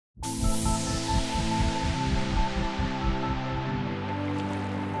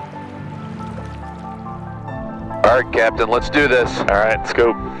All right, Captain, let's do this. All right, let's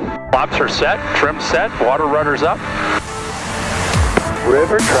go. Flaps are set, trim set, water rudders up.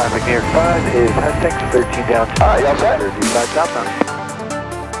 River, traffic near 5 is Hastings, 13 down. All right, y'all set? 35 southbound.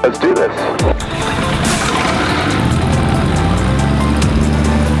 Let's do this.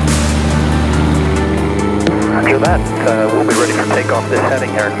 Roger that. We'll be ready for takeoff this heading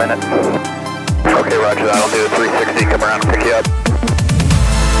here in a minute. Okay, roger that. I'll do a 360, come around and pick you up.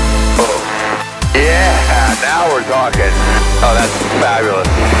 Oh. Yeah, now we're talking. Oh, that's fabulous.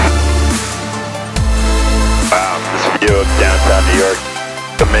 Wow, this view of downtown New York.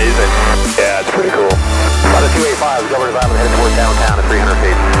 Amazing. Yeah, it's pretty cool. On the 285, Governor's Island heading towards downtown at 300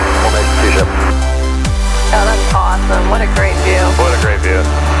 feet. We'll make two ship. Oh, that's awesome. What a great view. What a great view.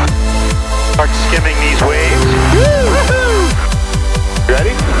 Start skimming these waves. Woo-hoo! You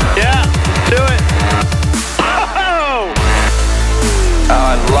ready? Yeah, do it. Oh,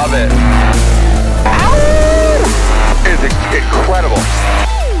 I love it. It's incredible.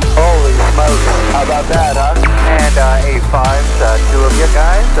 Holy smokes. How about that, huh? And A5s, two of you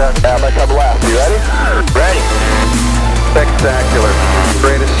guys. I'm gonna come last. You ready? Ready. Spectacular.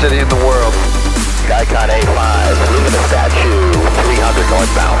 Greatest city in the world. Icon A5, leaving the statue, 300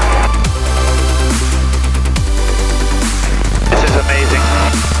 northbound. this is amazing.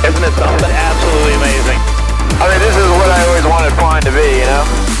 Isn't it something? Absolutely amazing. I mean, this is what I always wanted flying to be, you know?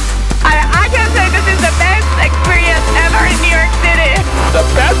 I can say this is the best experience ever in New York City. The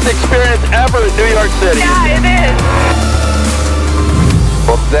best experience ever in New York City. Yeah, it is.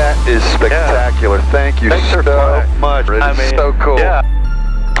 Well, that is spectacular. Yeah. Thank you so much. It's so cool. Yeah.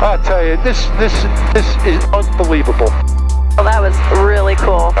 I'll tell you, this is unbelievable. Well, that was really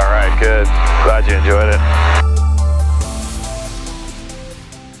cool. All right, good. Glad you enjoyed it.